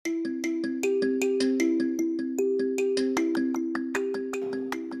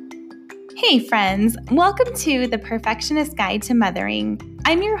Hey friends, welcome to The Perfectionist Guide to Mothering.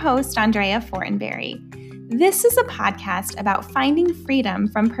 I'm your host, Andrea Fortenberry. This is a podcast about finding freedom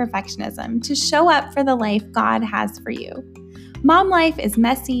from perfectionism to show up for the life God has for you. Mom life is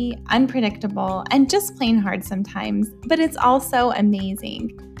messy, unpredictable, and just plain hard sometimes, but it's also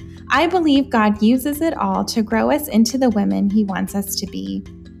amazing. I believe God uses it all to grow us into the women He wants us to be.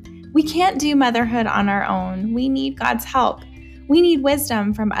 We can't do motherhood on our own. We need God's help. We need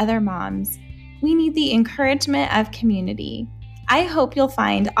wisdom from other moms. We need the encouragement of community. I hope you'll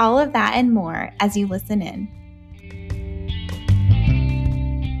find all of that and more as you listen in.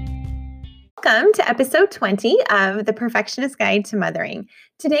 Welcome to episode 20 of The Perfectionist Guide to Mothering.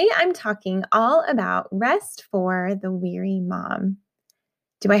 Today I'm talking all about rest for the weary mom.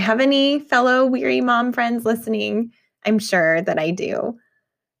 Do I have any fellow weary mom friends listening? I'm sure that I do.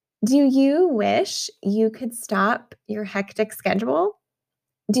 Do you wish you could stop your hectic schedule?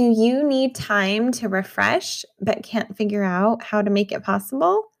 Do you need time to refresh but can't figure out how to make it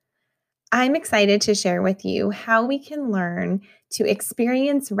possible? I'm excited to share with you how we can learn to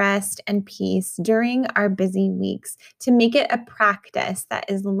experience rest and peace during our busy weeks to make it a practice that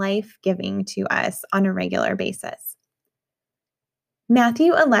is life-giving to us on a regular basis.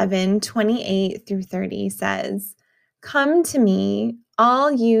 Matthew 11:28 through 30 says, "Come to me,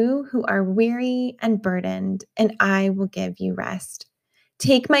 all you who are weary and burdened, and I will give you rest.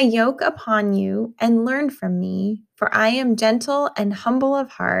 Take my yoke upon you and learn from me, for I am gentle and humble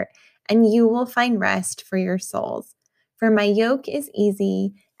of heart, and you will find rest for your souls. For my yoke is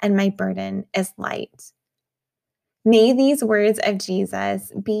easy and my burden is light." May these words of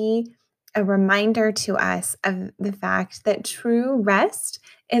Jesus be a reminder to us of the fact that true rest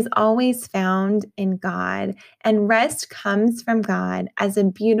is always found in God, and rest comes from God as a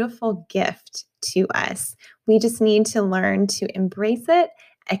beautiful gift to us. We just need to learn to embrace it,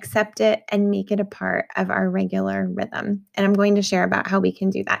 accept it, and make it a part of our regular rhythm. And I'm going to share about how we can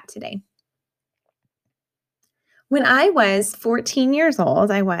do that today. When I was 14 years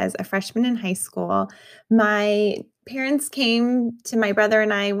old, I was a freshman in high school. My parents came to my brother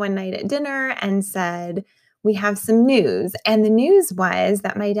and I one night at dinner and said, "We have some news." And the news was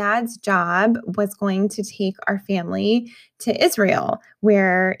that my dad's job was going to take our family to Israel,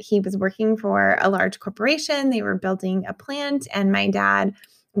 where he was working for a large corporation. They were building a plant, and my dad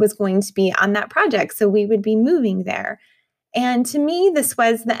was going to be on that project. So we would be moving there. And to me, this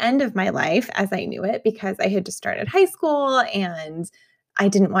was the end of my life as I knew it, because I had just started high school and I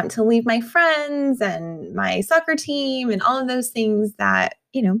didn't want to leave my friends and my soccer team and all of those things that,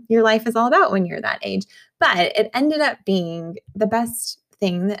 your life is all about when you're that age. But it ended up being the best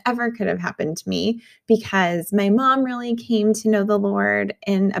thing that ever could have happened to me, because my mom really came to know the Lord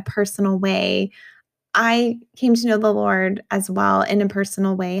in a personal way. I came to know the Lord as well in a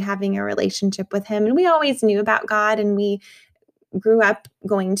personal way, having a relationship with Him. And we always knew about God, and we grew up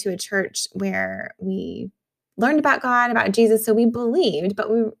going to a church where we learned about God, about Jesus. So we believed, but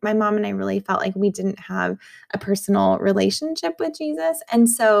my mom and I really felt like we didn't have a personal relationship with Jesus. And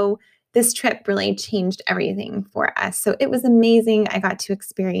so this trip really changed everything for us. So it was amazing. I got to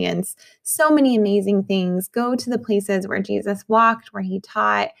experience so many amazing things, go to the places where Jesus walked, where He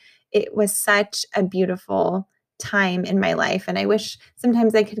taught. It was such a beautiful time in my life. And I wish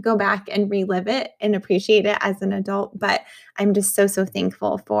sometimes I could go back and relive it and appreciate it as an adult. But I'm just so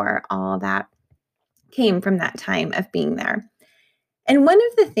thankful for all that came from that time of being there. And one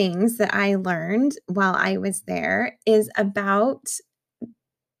of the things that I learned while I was there is about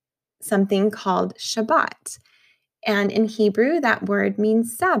something called Shabbat. And in Hebrew, that word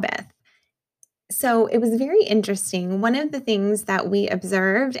means Sabbath. So it was very interesting. One of the things that we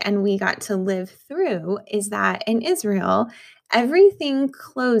observed and we got to live through is that in Israel, everything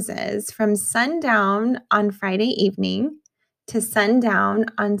closes from sundown on Friday evening to sundown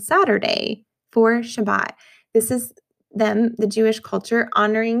on Saturday for Shabbat. This is the Jewish culture,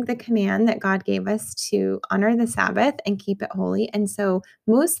 honoring the command that God gave us to honor the Sabbath and keep it holy. And so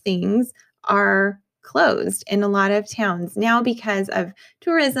most things are closed in a lot of towns now because of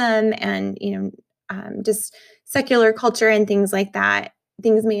tourism and, just secular culture and things like that.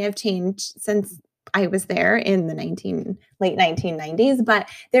 Things may have changed since I was there in the late 1990s, but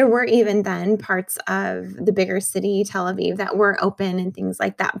there were even then parts of the bigger city, Tel Aviv, that were open and things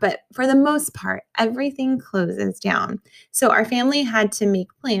like that. But for the most part, everything closes down. So our family had to make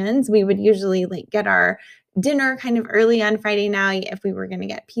plans. We would usually get our dinner kind of early on Friday night if we were going to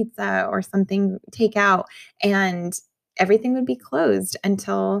get pizza or something takeout, and everything would be closed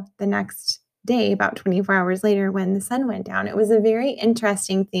until the next day, about 24 hours later when the sun went down. It was a very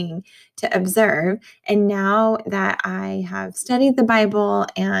interesting thing to observe. And now that I have studied the Bible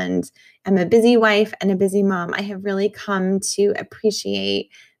and am a busy wife and a busy mom, I have really come to appreciate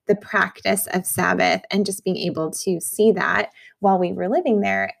the practice of Sabbath and just being able to see that while we were living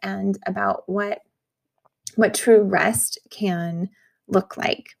there and about what true rest can look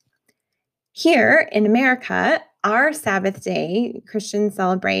like. Here in America, our Sabbath day, Christians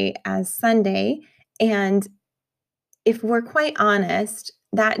celebrate as Sunday. And if we're quite honest,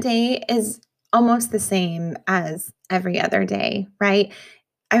 that day is almost the same as every other day, right?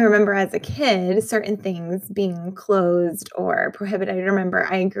 I remember as a kid, certain things being closed or prohibited. I remember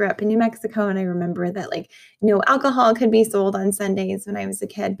I grew up in New Mexico and I remember that no alcohol could be sold on Sundays when I was a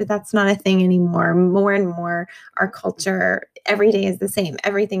kid, but that's not a thing anymore. More and more, our culture, every day is the same.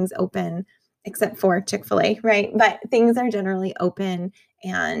 Everything's open except for Chick-fil-A, right? But things are generally open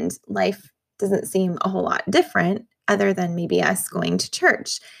and life doesn't seem a whole lot different other than maybe us going to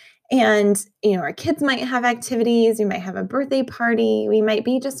church. And, our kids might have activities. We might have a birthday party. We might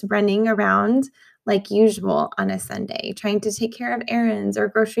be just running around like usual on a Sunday, trying to take care of errands or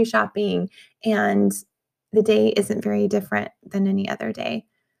grocery shopping. And the day isn't very different than any other day.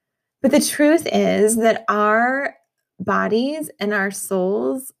 But the truth is that our bodies and our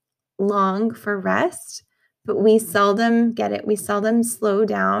souls long for rest, but we seldom get it. We seldom slow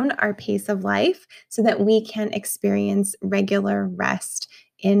down our pace of life so that we can experience regular rest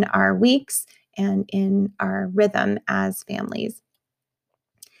in our weeks and in our rhythm as families.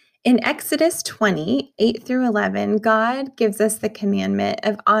 In Exodus 20, 8 through 11, God gives us the commandment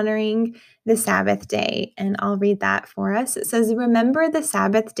of honoring the Sabbath day. And I'll read that for us. It says, "Remember the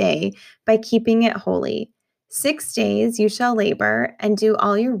Sabbath day by keeping it holy. 6 days you shall labor and do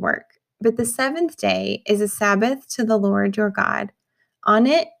all your work, but the seventh day is a Sabbath to the Lord your God. On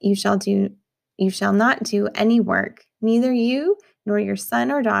it you shall not do any work, neither you nor your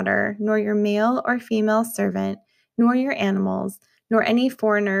son or daughter, nor your male or female servant, nor your animals, nor any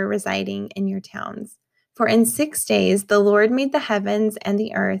foreigner residing in your towns. For in 6 days the Lord made the heavens and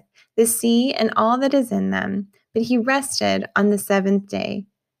the earth, the sea, and all that is in them, but he rested on the seventh day.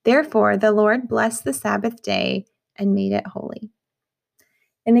 Therefore the Lord blessed the Sabbath day and made it holy."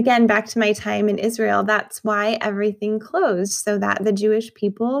 And again, back to my time in Israel, that's why everything closed, so that the Jewish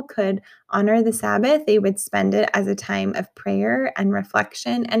people could honor the Sabbath. They would spend it as a time of prayer and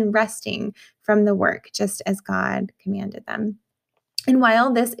reflection and resting from the work, just as God commanded them. And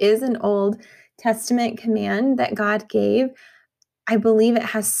while this is an Old Testament command that God gave, I believe it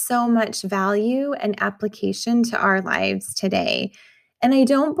has so much value and application to our lives today. And I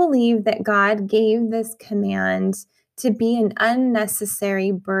don't believe that God gave this command to be an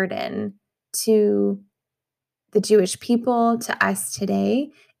unnecessary burden to the Jewish people, to us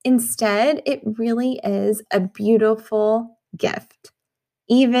today. Instead, it really is a beautiful gift,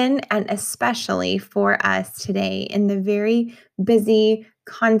 even and especially for us today in the very busy,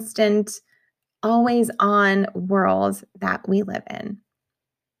 constant, always on world that we live in.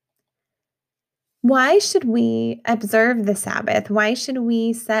 Why should we observe the Sabbath? Why should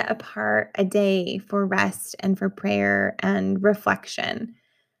we set apart a day for rest and for prayer and reflection?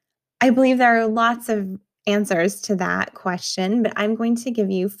 I believe there are lots of answers to that question, but I'm going to give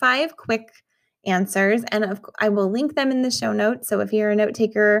you 5 quick answers, and I will link them in the show notes. So if you're a note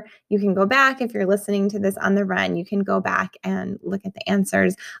taker, you can go back. If you're listening to this on the run, you can go back and look at the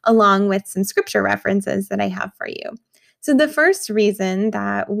answers along with some scripture references that I have for you. So the first reason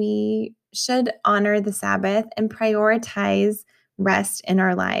that we should honor the Sabbath and prioritize rest in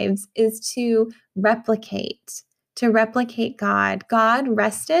our lives is to replicate God. God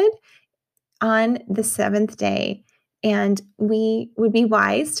rested on the seventh day, and we would be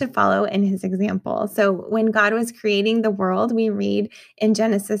wise to follow in his example. So when God was creating the world, we read in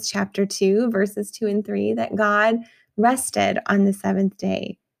Genesis chapter 2, verses 2 and 3, that God rested on the seventh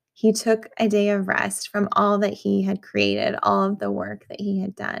day. He took a day of rest from all that he had created, all of the work that he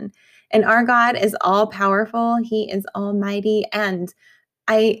had done. And our God is all powerful. He is almighty. And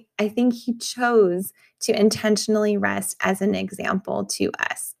I think he chose to intentionally rest as an example to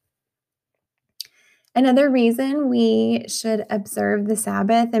us. Another reason we should observe the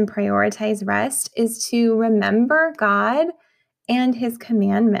Sabbath and prioritize rest is to remember God and his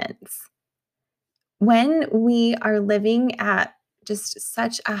commandments. When we are living at just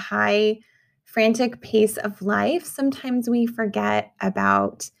such a high, frantic pace of life, sometimes we forget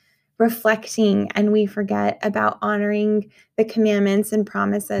about reflecting and we forget about honoring the commandments and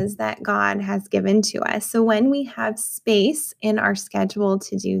promises that God has given to us. So when we have space in our schedule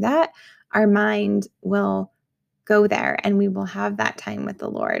to do that, our mind will go there and we will have that time with the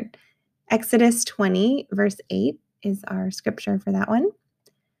Lord. Exodus 20, verse 8 is our scripture for that one.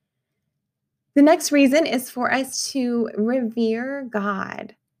 The next reason is for us to revere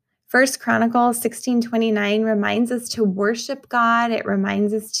God. First Chronicles 16:29 reminds us to worship God. It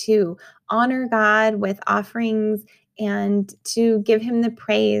reminds us to honor God with offerings and to give him the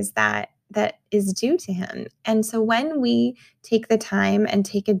praise that is due to him. And so when we take the time and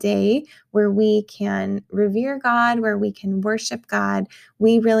take a day where we can revere God, where we can worship God,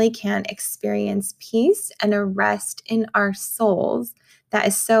 we really can experience peace and a rest in our souls that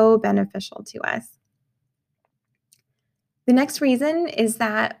is so beneficial to us. The next reason is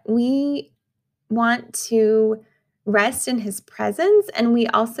that we want to rest in his presence, and we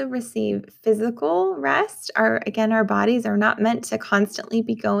also receive physical rest. Our bodies are not meant to constantly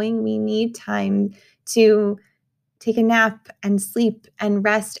be going. We need time to take a nap and sleep and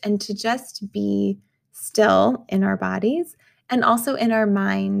rest and to just be still in our bodies and also in our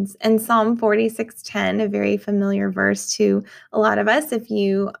minds. And Psalm 46:10, a very familiar verse to a lot of us if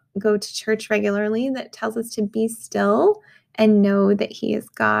you go to church regularly, that tells us to be still and know that he is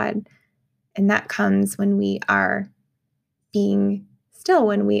God. And that comes when we are being still,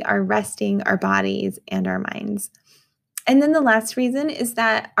 when we are resting our bodies and our minds. And then the last reason is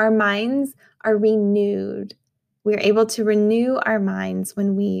that our minds are renewed. We're able to renew our minds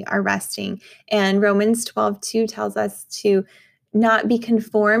when we are resting. And Romans 12:2 tells us to not be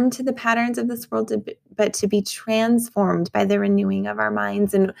conformed to the patterns of this world, but to be transformed by the renewing of our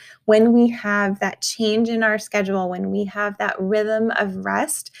minds. And when we have that change in our schedule, when we have that rhythm of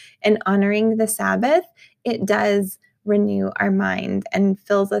rest and honoring the Sabbath, it does renew our mind and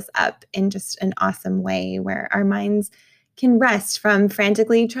fills us up in just an awesome way where our minds can rest from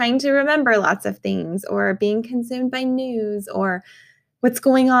frantically trying to remember lots of things or being consumed by news or what's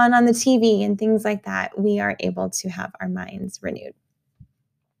going on the TV and things like that. We are able to have our minds renewed.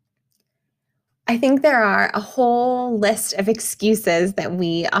 I think there are a whole list of excuses that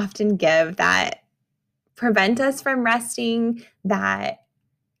we often give that prevent us from resting, that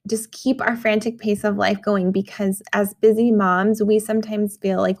just keep our frantic pace of life going, because as busy moms, we sometimes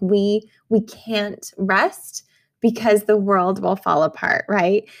feel like we can't rest because the world will fall apart,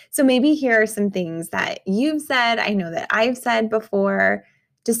 right? So maybe here are some things that you've said, I know that I've said before,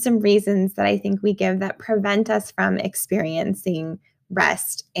 just some reasons that I think we give that prevent us from experiencing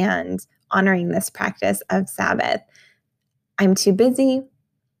rest and honoring this practice of Sabbath. I'm too busy.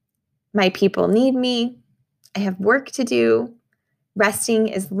 My people need me. I have work to do. Resting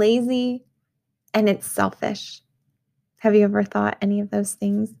is lazy and it's selfish. Have you ever thought any of those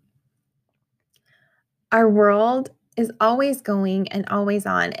things? Our world is always going and always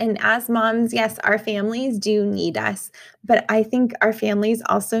on. And as moms, yes, our families do need us, but I think our families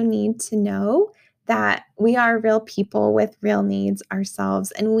also need to know that we are real people with real needs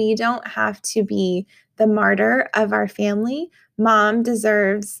ourselves, and we don't have to be the martyr of our family. Mom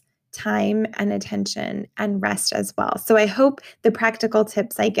deserves time and attention and rest as well. So I hope the practical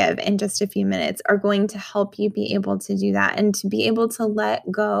tips I give in just a few minutes are going to help you be able to do that and to be able to let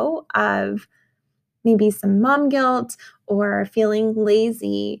go of maybe some mom guilt or feeling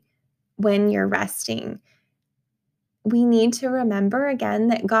lazy when you're resting. We need to remember again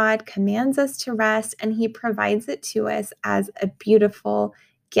that God commands us to rest and he provides it to us as a beautiful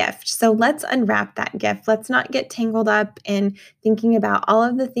gift. So let's unwrap that gift. Let's not get tangled up in thinking about all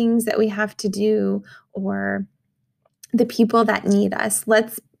of the things that we have to do or the people that need us.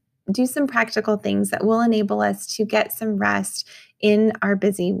 Let's do some practical things that will enable us to get some rest in our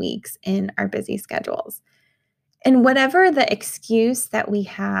busy weeks, in our busy schedules. And whatever the excuse that we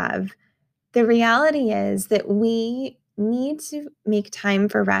have, the reality is that we need to make time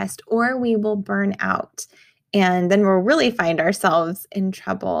for rest or we will burn out. And then we'll really find ourselves in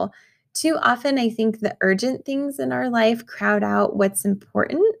trouble. Too often, I think the urgent things in our life crowd out what's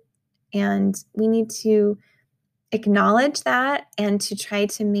important. And we need to acknowledge that and to try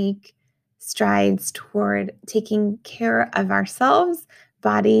to make strides toward taking care of ourselves,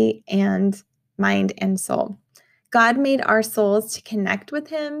 body and mind and soul. God made our souls to connect with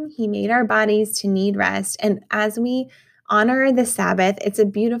him. He made our bodies to need rest. And as we honor the Sabbath, it's a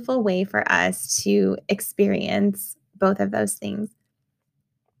beautiful way for us to experience both of those things.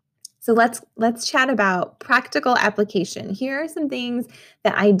 So let's chat about practical application. Here are some things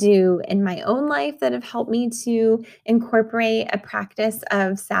that I do in my own life that have helped me to incorporate a practice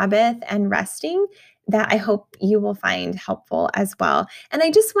of Sabbath and resting that I hope you will find helpful as well. And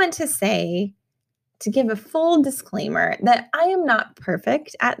I just want to say, to give a full disclaimer, that I am not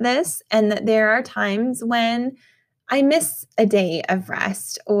perfect at this and that there are times when I miss a day of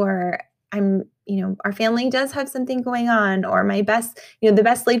rest or our family does have something going on, or the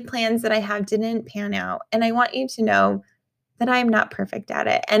best laid plans that I have didn't pan out. And I want you to know that I'm not perfect at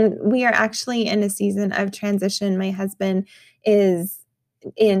it. And we are actually in a season of transition. My husband is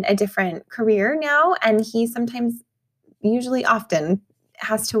in a different career now, and he sometimes, usually often,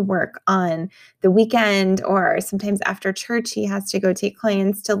 has to work on the weekend, or sometimes after church he has to go take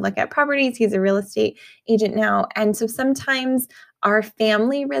clients to look at properties. He's a real estate agent now, and so sometimes our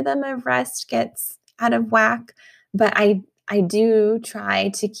family rhythm of rest gets out of whack, but I do try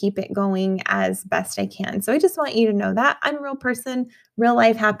to keep it going as best I can. So I just want you to know that I'm a real person. Real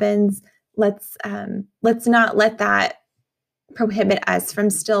life happens. Let's not let that prohibit us from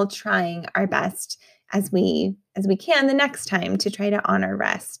still trying our best as we can the next time to try to honor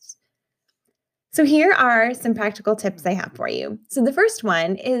rest. So here are some practical tips I have for you. So the first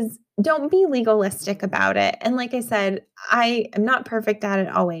one is, don't be legalistic about it. And like I said, I am not perfect at it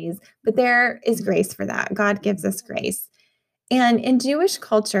always, but there is grace for that. God gives us grace. And in Jewish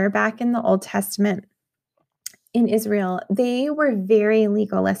culture, back in the Old Testament, in Israel, they were very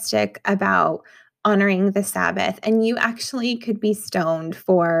legalistic about honoring the Sabbath. And you actually could be stoned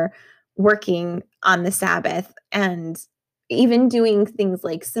for working on the Sabbath, and even doing things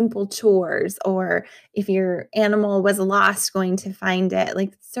like simple chores, or if your animal was lost, going to find it,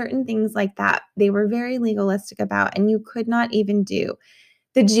 like certain things like that. They were very legalistic about, and you could not even do.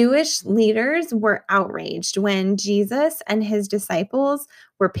 The Jewish leaders were outraged when Jesus and his disciples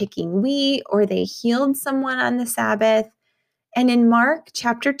were picking wheat, or they healed someone on the Sabbath. And in Mark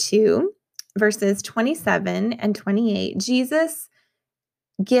chapter 2, verses 27 and 28, Jesus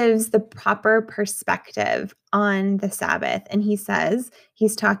gives the proper perspective on the Sabbath. And he says,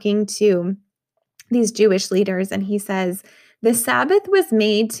 he's talking to these Jewish leaders, and he says, the Sabbath was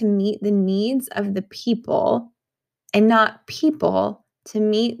made to meet the needs of the people, and not people to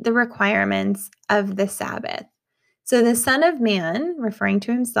meet the requirements of the Sabbath. So the Son of Man, referring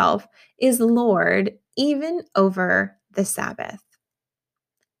to himself, is Lord even over the Sabbath.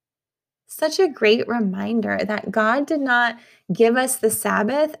 Such a great reminder that God did not give us the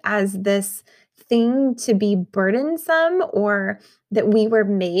Sabbath as this thing to be burdensome, or that we were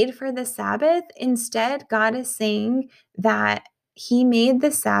made for the Sabbath. Instead, God is saying that he made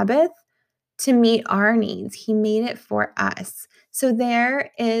the Sabbath to meet our needs. He made it for us. So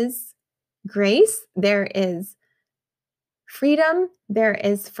there is grace, there is freedom, there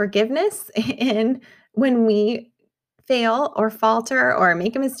is forgiveness in when we fail or falter or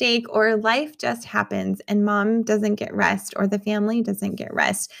make a mistake, or life just happens and mom doesn't get rest, or the family doesn't get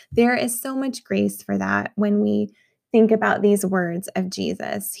rest. There is so much grace for that when we think about these words of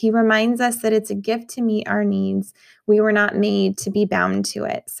Jesus. He reminds us that it's a gift to meet our needs. We were not made to be bound to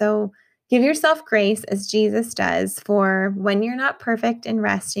it. So give yourself grace as Jesus does for when you're not perfect in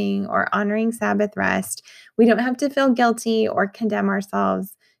resting or honoring Sabbath rest. We don't have to feel guilty or condemn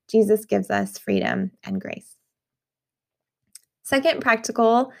ourselves. Jesus gives us freedom and grace. Second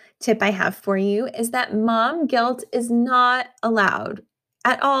practical tip I have for you is that mom guilt is not allowed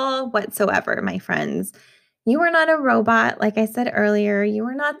at all whatsoever, my friends. You are not a robot, like I said earlier. You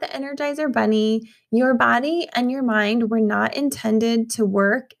are not the Energizer Bunny. Your body and your mind were not intended to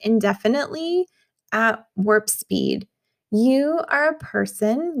work indefinitely at warp speed. You are a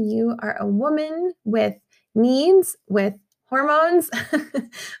person. You are a woman with needs, with hormones,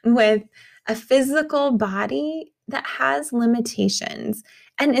 with a physical body that has limitations.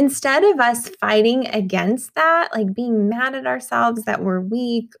 And instead of us fighting against that, like being mad at ourselves that we're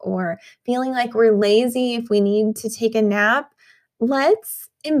weak, or feeling like we're lazy if we need to take a nap, let's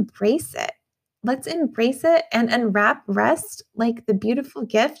embrace it. Let's embrace it and unwrap rest like the beautiful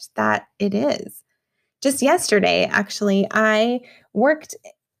gift that it is. Just yesterday, actually, I worked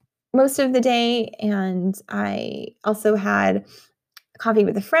most of the day, and I also had coffee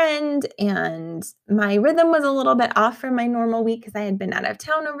with a friend, and my rhythm was a little bit off from my normal week because I had been out of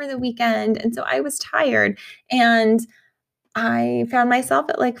town over the weekend. And so I was tired, and I found myself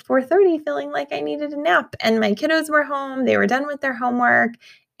at like 4:30 feeling like I needed a nap, and my kiddos were home. They were done with their homework,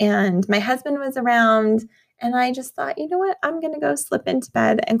 and my husband was around. And I just thought, you know what? I'm going to go slip into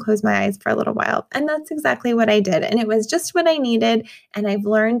bed and close my eyes for a little while. And that's exactly what I did. And it was just what I needed. And I've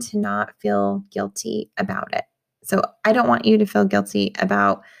learned to not feel guilty about it. So I don't want you to feel guilty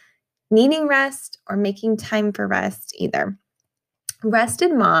about needing rest or making time for rest either.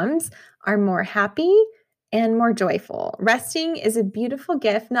 Rested moms are more happy and more joyful. Resting is a beautiful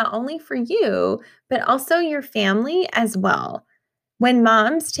gift, not only for you, but also your family as well. When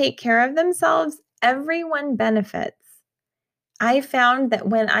moms take care of themselves, everyone benefits. I found that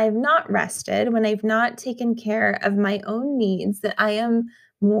when I've not rested, when I've not taken care of my own needs, that I am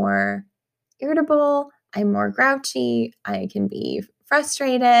more irritable, I'm more grouchy, I can be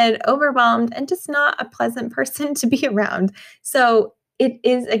frustrated, overwhelmed, and just not a pleasant person to be around. So it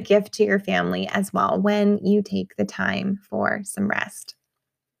is a gift to your family as well when you take the time for some rest.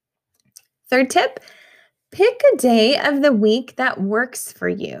 Third tip, pick a day of the week that works for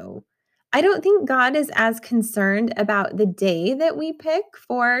you. I don't think God is as concerned about the day that we pick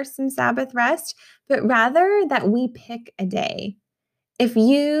for some Sabbath rest, but rather that we pick a day. If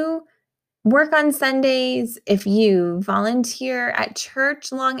you work on Sundays, if you volunteer at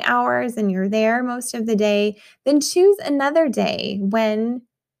church long hours and you're there most of the day, then choose another day when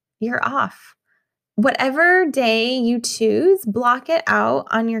you're off. Whatever day you choose, block it out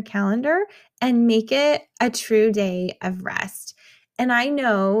on your calendar and make it a true day of rest. And I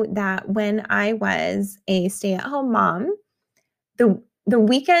know that when I was a stay-at-home mom, the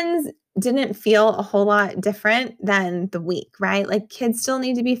weekends didn't feel a whole lot different than the week, right? Like kids still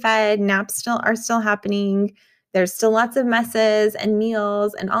need to be fed, naps are still happening. There's still lots of messes and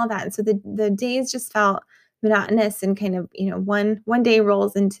meals and all that. And so the days just felt monotonous and kind of, one day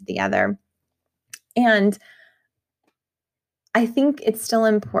rolls into the other. And I think it's still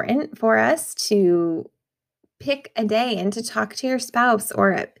important for us to pick a day and to talk to your spouse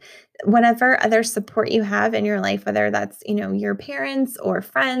or whatever other support you have in your life, whether that's, your parents or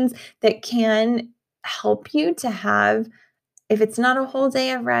friends that can help you to have, if it's not a whole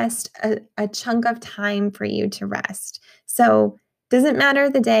day of rest, a chunk of time for you to rest. So doesn't matter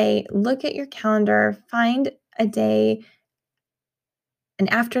the day, look at your calendar, find a day, an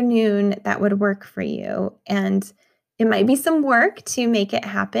afternoon that would work for you. And it might be some work to make it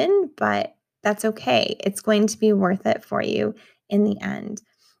happen, but that's okay. It's going to be worth it for you in the end.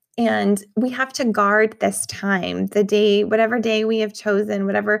 And we have to guard this time, the day, whatever day we have chosen,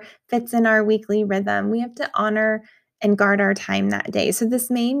 whatever fits in our weekly rhythm, we have to honor and guard our time that day. So this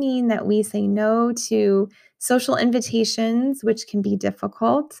may mean that we say no to social invitations, which can be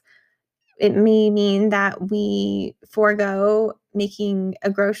difficult. It may mean that we forego making a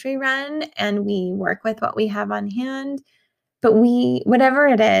grocery run and we work with what we have on hand. But whatever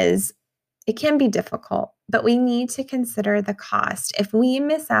it is, it can be difficult, but we need to consider the cost. If we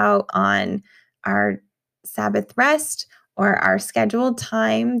miss out on our Sabbath rest or our scheduled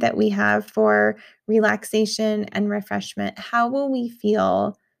time that we have for relaxation and refreshment, how will we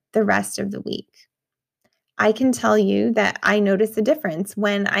feel the rest of the week? I can tell you that I notice a difference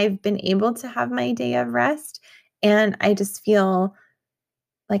when I've been able to have my day of rest and I just feel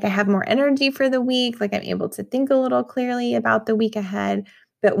like I have more energy for the week, like I'm able to think a little clearly about the week ahead.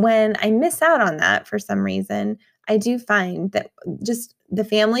 But when I miss out on that for some reason, I do find that just the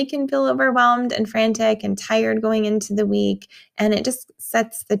family can feel overwhelmed and frantic and tired going into the week. And it just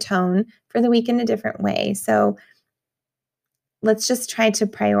sets the tone for the week in a different way. So let's just try to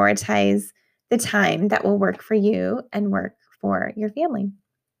prioritize the time that will work for you and work for your family.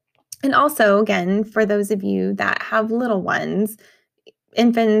 And also, again, for those of you that have little ones,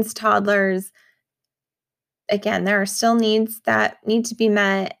 infants, toddlers, again, there are still needs that need to be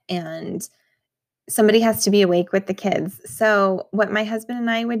met and somebody has to be awake with the kids. So what my husband and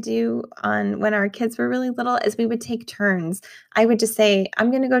I would do when our kids were really little is we would take turns. I would just say, I'm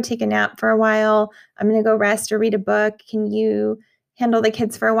going to go take a nap for a while. I'm going to go rest or read a book. Can you handle the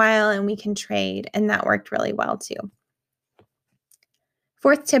kids for a while and we can trade? And that worked really well too.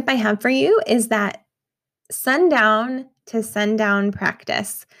 Fourth tip I have for you is that sundown to sundown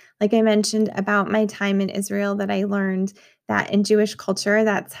practice. Like I mentioned about my time in Israel, that I learned that in Jewish culture,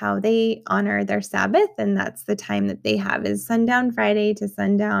 that's how they honor their Sabbath. And that's the time that they have is sundown Friday to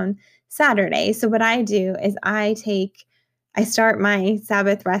sundown Saturday. So what I do is I start my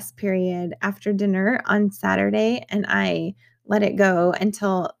Sabbath rest period after dinner on Saturday and I let it go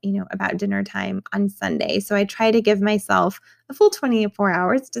until, about dinner time on Sunday. So I try to give myself a full 24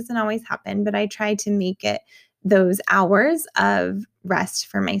 hours. It doesn't always happen, but I try to make it those hours of rest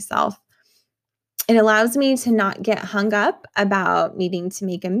for myself. It allows me to not get hung up about needing to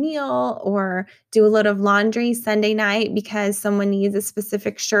make a meal or do a load of laundry Sunday night because someone needs a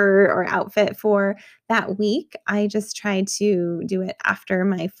specific shirt or outfit for that week. I just try to do it after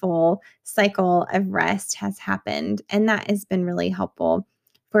my full cycle of rest has happened. And that has been really helpful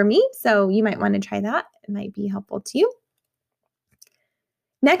for me. So you might want to try that. It might be helpful to you.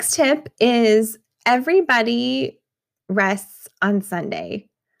 Next tip is everybody rests on Sunday.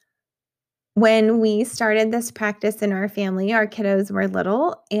 When we started this practice in our family, our kiddos were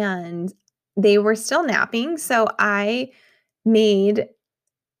little and they were still napping. So I made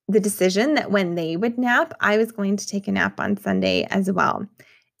the decision that when they would nap, I was going to take a nap on Sunday as well.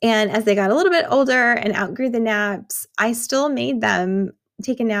 And as they got a little bit older and outgrew the naps, I still made them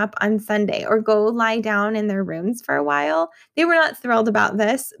take a nap on Sunday or go lie down in their rooms for a while. They were not thrilled about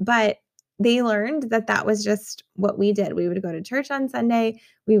this, but they learned that that was just what we did. We would go to church on Sunday,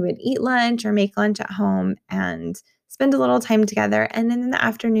 we would eat lunch or make lunch at home and spend a little time together. And then in the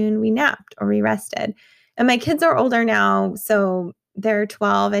afternoon, we napped or we rested. And my kids are older now, so they're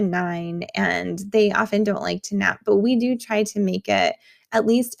 12 and 9, and they often don't like to nap, but we do try to make it at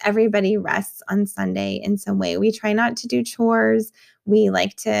least everybody rests on Sunday in some way. We try not to do chores. We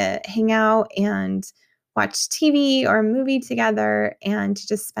like to hang out and watch TV or a movie together and to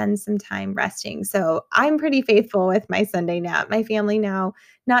just spend some time resting. So I'm pretty faithful with my Sunday nap. My family now,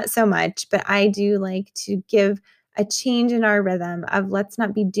 not so much, but I do like to give a change in our rhythm of let's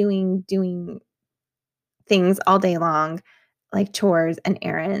not be doing things all day long, like chores and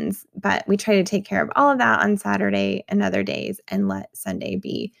errands, but we try to take care of all of that on Saturday and other days and let Sunday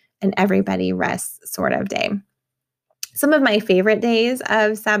be an everybody rests sort of day. Some of my favorite days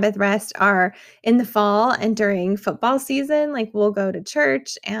of Sabbath rest are in the fall and during football season. Like we'll go to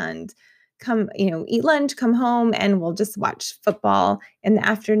church and come, eat lunch, come home, and we'll just watch football in the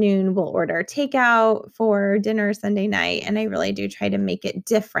afternoon. We'll order takeout for dinner Sunday night. And I really do try to make it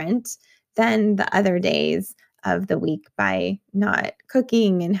different than the other days of the week by not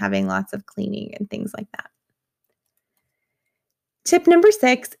cooking and having lots of cleaning and things like that. Tip number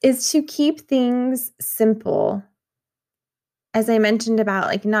 6 is to keep things simple. As I mentioned about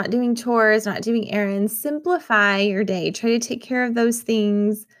like not doing chores, not doing errands, simplify your day. Try to take care of those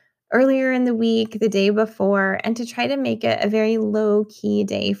things earlier in the week, the day before, and to try to make it a very low key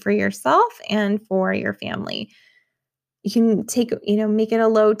day for yourself and for your family. You can make it a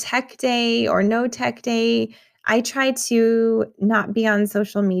low tech day or no tech day. I try to not be on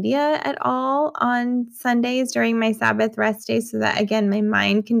social media at all on Sundays during my Sabbath rest day so that, again, my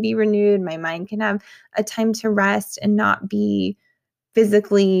mind can be renewed. My mind can have a time to rest and not be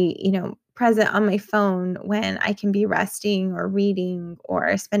physically, present on my phone when I can be resting or reading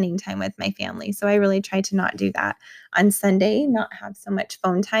or spending time with my family. So I really try to not do that on Sunday, not have so much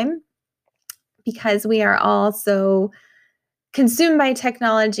phone time because we are all so consumed by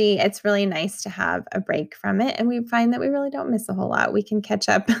technology. It's really nice to have a break from it. And we find that we really don't miss a whole lot. We can catch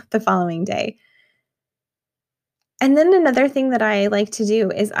up the following day. And then another thing that I like to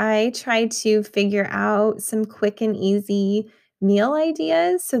do is I try to figure out some quick and easy meal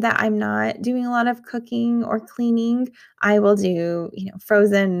ideas so that I'm not doing a lot of cooking or cleaning. I will do,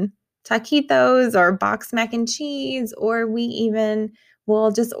 frozen taquitos or boxed mac and cheese, or we even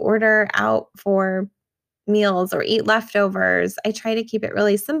will just order out for meals or eat leftovers. I try to keep it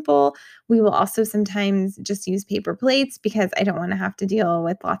really simple. We will also sometimes just use paper plates because I don't want to have to deal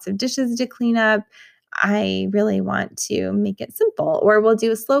with lots of dishes to clean up. I really want to make it simple. Or we'll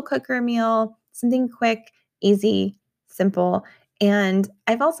do a slow cooker meal, something quick, easy, simple. And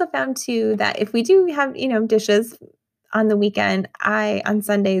I've also found too that if we do have, dishes on the weekend, on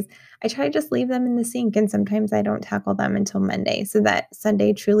Sundays, I try to just leave them in the sink, and sometimes I don't tackle them until Monday so that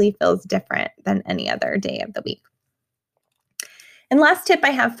Sunday truly feels different than any other day of the week. And last tip I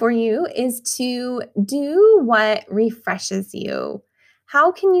have for you is to do what refreshes you.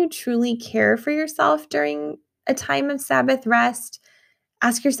 How can you truly care for yourself during a time of Sabbath rest?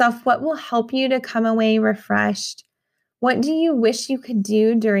 Ask yourself, what will help you to come away refreshed? What do you wish you could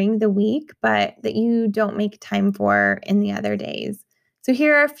do during the week, but that you don't make time for in the other days? So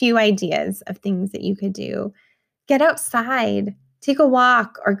here are a few ideas of things that you could do. Get outside, take a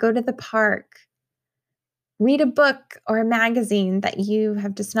walk, or go to the park. Read a book or a magazine that you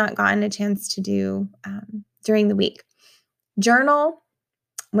have just not gotten a chance to do during the week. Journal.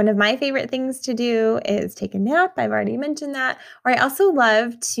 One of my favorite things to do is take a nap. I've already mentioned that. Or I also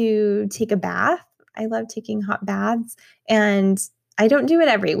love to take a bath. I love taking hot baths, and I don't do it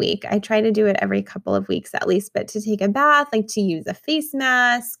every week. I try to do it every couple of weeks at least, but to take a bath, like to use a face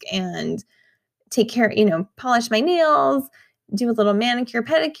mask and take care, polish my nails, do a little manicure,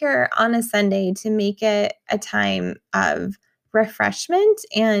 pedicure on a Sunday to make it a time of refreshment.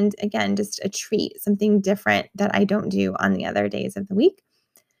 And again, just a treat, something different that I don't do on the other days of the week.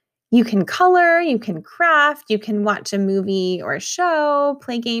 You can color, you can craft, you can watch a movie or a show,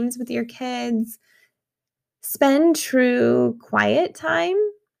 play games with your kids, spend true quiet time,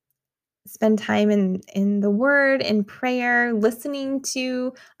 spend time in the word, in prayer, listening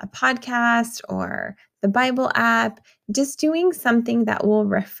to a podcast or the Bible app, just doing something that will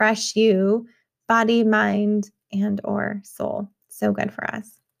refresh you, body, mind, and or soul. So good for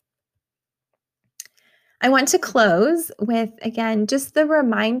us. I want to close with, again, just the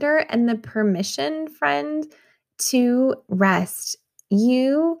reminder and the permission, friend, to rest.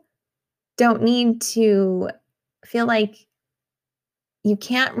 You don't need to feel like You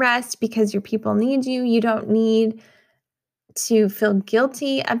can't rest because your people need you. You don't need to feel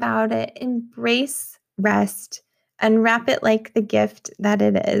guilty about it. Embrace rest, unwrap it like the gift that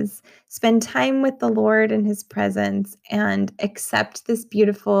it is. Spend time with the Lord in his presence and accept this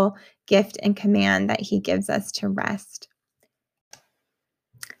beautiful gift and command that he gives us to rest.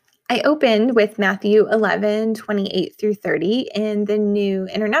 I opened with Matthew 11:28 through 30 in the New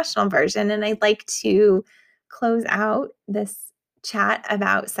International Version, and I'd like to close out this chat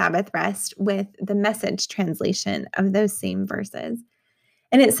about Sabbath rest with the Message translation of those same verses.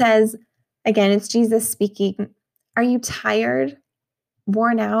 And it says, again, it's Jesus speaking, "Are you tired,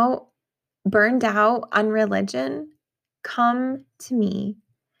 worn out, burned out on religion? Come to me.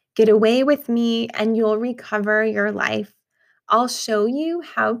 Get away with me and you'll recover your life. I'll show you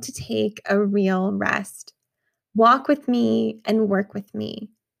how to take a real rest. Walk with me and work with me.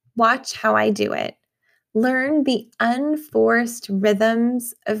 Watch how I do it. Learn the unforced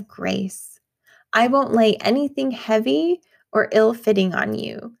rhythms of grace. I won't lay anything heavy or ill-fitting on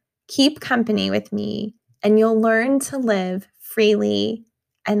you. Keep company with me, and you'll learn to live freely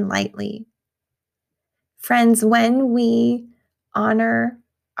and lightly." Friends, when we honor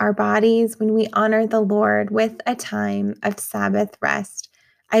our bodies, when we honor the Lord with a time of Sabbath rest,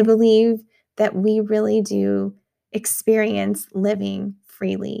 I believe that we really do experience living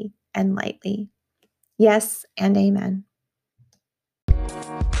freely and lightly. Yes, and amen.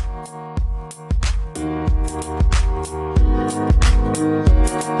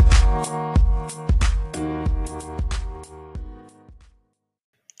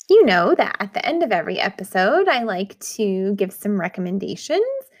 You know that at the end of every episode, I like to give some recommendations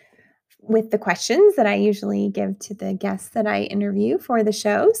with the questions that I usually give to the guests that I interview for the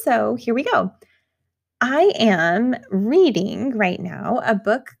show. So here we go. I am reading right now a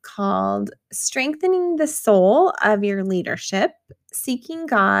book called Strengthening the Soul of Your Leadership: Seeking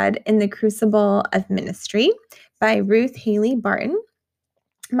God in the Crucible of Ministry by Ruth Haley Barton.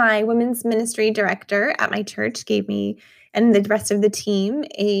 My women's ministry director at my church gave me and the rest of the team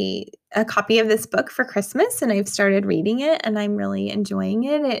a copy of this book for Christmas, and I've started reading it, and I'm really enjoying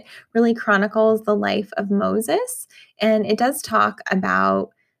it. It really chronicles the life of Moses, and it does talk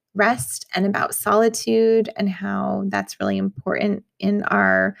about rest and about solitude and how that's really important in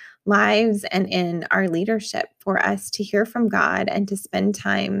our lives and in our leadership for us to hear from God and to spend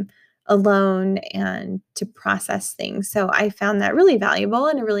time alone and to process things. So I found that really valuable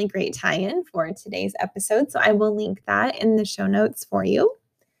and a really great tie-in for today's episode. So I will link that in the show notes for you.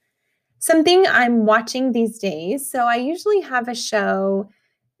 Something I'm watching these days. So I usually have a show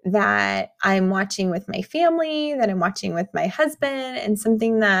that I'm watching with my family, that I'm watching with my husband, and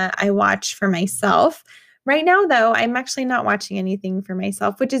something that I watch for myself. Right now, though, I'm actually not watching anything for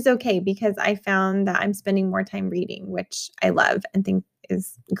myself, which is okay because I found that I'm spending more time reading, which I love and think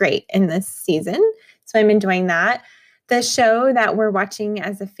is great in this season. So I'm enjoying that. The show that we're watching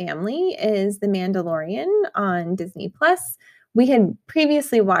as a family is The Mandalorian on Disney Plus. We had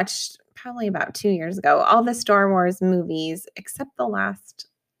previously watched, probably about 2 years ago, all the Star Wars movies except the last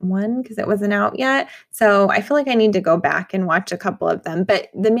one because it wasn't out yet. So I feel like I need to go back and watch a couple of them. But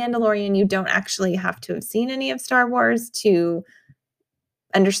The Mandalorian, you don't actually have to have seen any of Star Wars to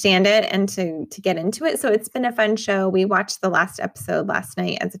understand it and to get into it. So it's been a fun show. We watched the last episode last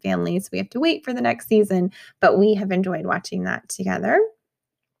night as a family, so we have to wait for the next season, but we have enjoyed watching that together.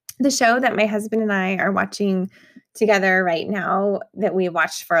 The show that my husband and I are watching together right now that we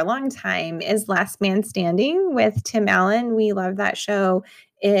watched for a long time is Last Man Standing with Tim Allen. We love that show.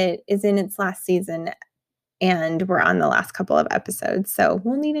 It is in its last season and we're on the last couple of episodes. So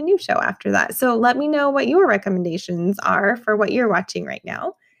we'll need a new show after that. So let me know what your recommendations are for what you're watching right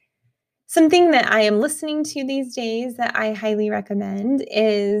now. Something that I am listening to these days that I highly recommend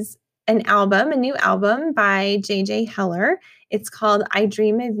is a new album by J.J. Heller. It's called I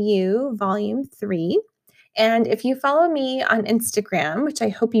Dream of You, Volume 3. And if you follow me on Instagram, which I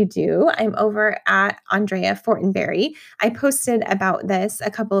hope you do, I'm over at Andrea Fortenberry. I posted about this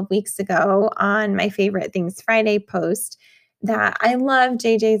a couple of weeks ago on my Favorite Things Friday post that I love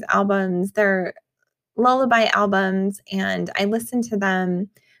JJ's albums. They're lullaby albums, and I listen to them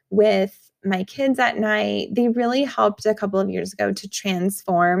with my kids at night. They really helped a couple of years ago to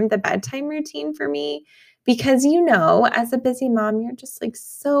transform the bedtime routine for me. Because, as a busy mom, you're just like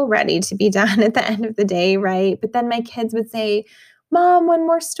so ready to be done at the end of the day, right? But then my kids would say, "Mom, one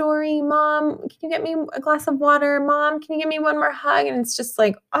more story. Mom, can you get me a glass of water? Mom, can you give me one more hug?" And it's just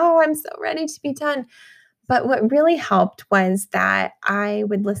like, oh, I'm so ready to be done. But what really helped was that I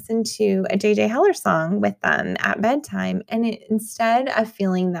would listen to a J.J. Heller song with them at bedtime. And instead of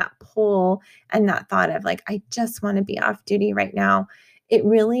feeling that pull and that thought of like, I just want to be off duty right now, it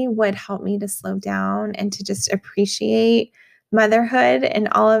really would help me to slow down and to just appreciate motherhood and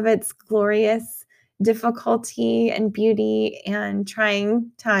all of its glorious difficulty and beauty and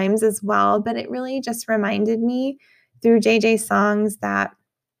trying times as well. But it really just reminded me through JJ's songs that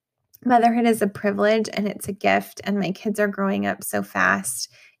motherhood is a privilege and it's a gift, and my kids are growing up so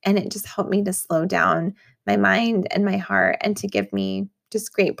fast, and it just helped me to slow down my mind and my heart and to give me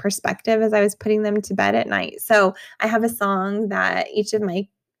just great perspective as I was putting them to bed at night. So I have a song that each of my,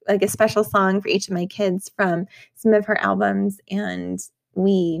 like a special song for each of my kids from some of her albums, and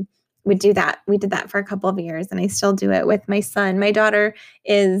we would do that. We did that for a couple of years, and I still do it with my son. My daughter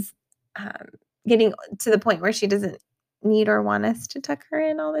is getting to the point where she doesn't need or want us to tuck her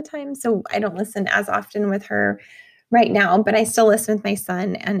in all the time. So I don't listen as often with her right now, but I still listen with my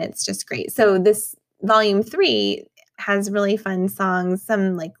son, and it's just great. So this volume 3 has really fun songs,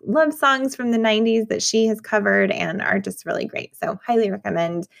 some like love songs from the 90s that she has covered and are just really great. So highly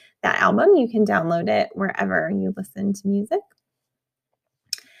recommend that album. You can download it wherever you listen to music.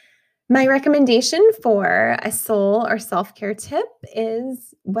 My recommendation for a soul or self-care tip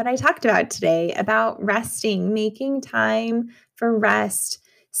is what I talked about today about resting, making time for rest.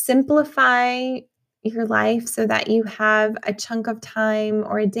 Simplify your life so that you have a chunk of time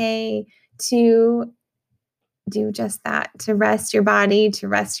or a day to do just that, to rest your body, to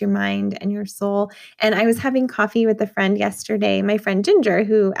rest your mind and your soul. And I was having coffee with a friend yesterday, my friend Ginger,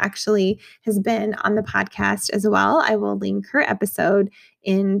 who actually has been on the podcast as well. I will link her episode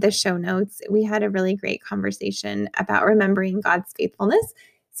in the show notes. We had a really great conversation about remembering God's faithfulness.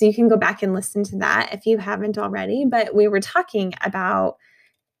 So you can go back and listen to that if you haven't already. But we were talking about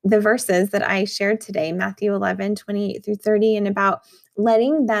the verses that I shared today, Matthew 11, 28 through 30, and about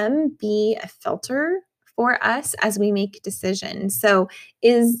letting them be a filter for us as we make decisions. So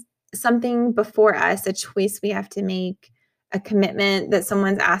is something before us a choice we have to make, a commitment that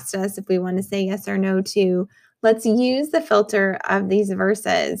someone's asked us if we want to say yes or no to? Let's use the filter of these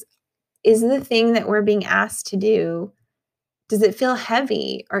verses. Is the thing that we're being asked to do, does it feel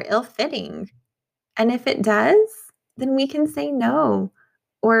heavy or ill-fitting? And if it does, then we can say no,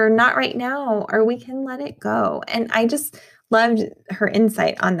 or not right now, or we can let it go. And I just loved her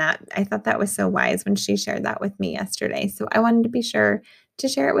insight on that. I thought that was so wise when she shared that with me yesterday. So I wanted to be sure to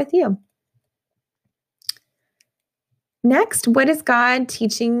share it with you. Next, what is God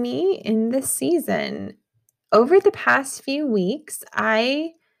teaching me in this season? Over the past few weeks,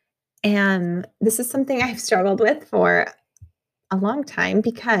 this is something I've struggled with for a long time,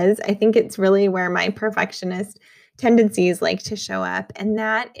 because I think it's really where my perfectionist tendencies like to show up. And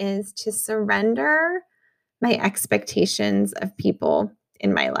that is to surrender my expectations of people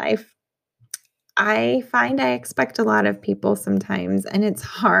in my life. I find I expect a lot of people sometimes, and it's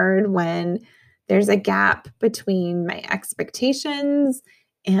hard when there's a gap between my expectations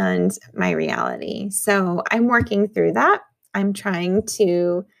and my reality. So I'm working through that. I'm trying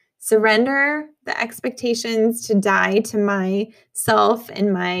to surrender the expectations, to die to myself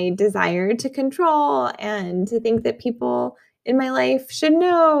and my desire to control and to think that people in my life should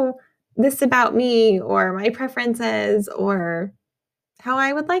know this about me or my preferences or how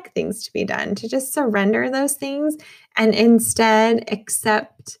I would like things to be done, to just surrender those things and instead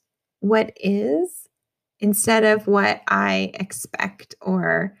accept what is instead of what I expect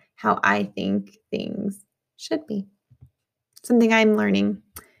or how I think things should be. Something I'm learning.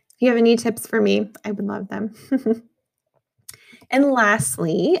 If you have any tips for me, I would love them. And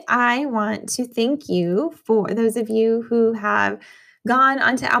lastly, I want to thank you for those of you who have gone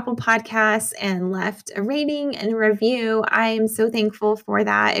onto Apple Podcasts and left a rating and a review. I am so thankful for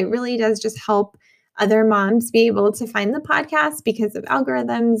that. It really does just help other moms be able to find the podcast because of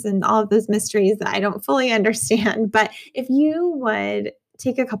algorithms and all of those mysteries that I don't fully understand. But if you would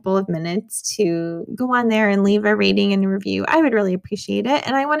take a couple of minutes to go on there and leave a rating and a review, I would really appreciate it.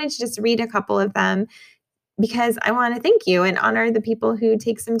 And I wanted to just read a couple of them because I want to thank you and honor the people who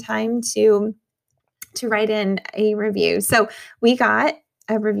take some time to write in a review. So we got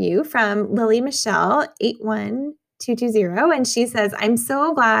a review from Lily Michelle 81220, and she says, "I'm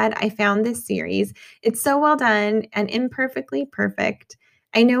so glad I found this series. It's so well done and imperfectly perfect.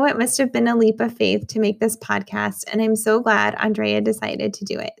 I know it must have been a leap of faith to make this podcast, and I'm so glad Andrea decided to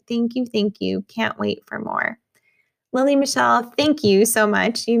do it. Thank you, thank you. Can't wait for more." Lily Michelle, thank you so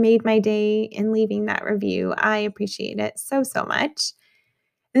much. You made my day in leaving that review. I appreciate it so, so much.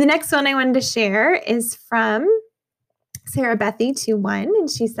 And the next one I wanted to share is from Sarah Bethy 21, and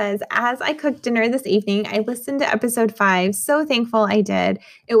she says, "As I cooked dinner this evening, I listened to episode 5. So thankful I did.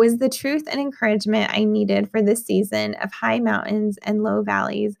 It was the truth and encouragement I needed for this season of high mountains and low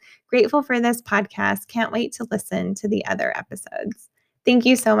valleys. Grateful for this podcast. Can't wait to listen to the other episodes." Thank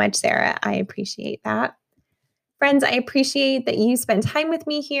you so much, Sarah. I appreciate that. Friends, I appreciate that you spend time with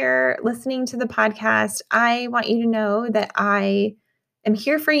me here listening to the podcast. I want you to know that I am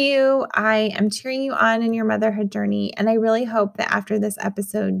here for you. I am cheering you on in your motherhood journey. And I really hope that after this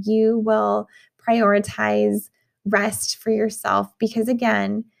episode, you will prioritize rest for yourself because,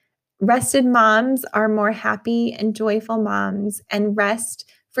 again, rested moms are more happy and joyful moms, and rest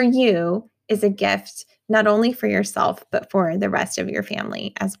for you is a gift, not only for yourself, but for the rest of your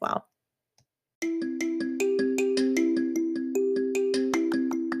family as well.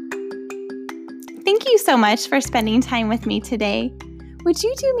 Thank you so much for spending time with me today. Would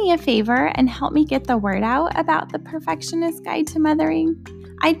you do me a favor and help me get the word out about the Perfectionist Guide to Mothering?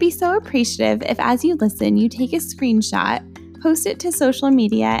 I'd be so appreciative if, as you listen, you take a screenshot, post it to social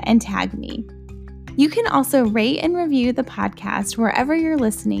media, and tag me. You can also rate and review the podcast wherever you're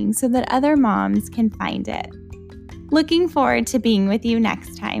listening so that other moms can find it. Looking forward to being with you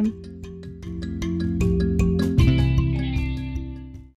next time.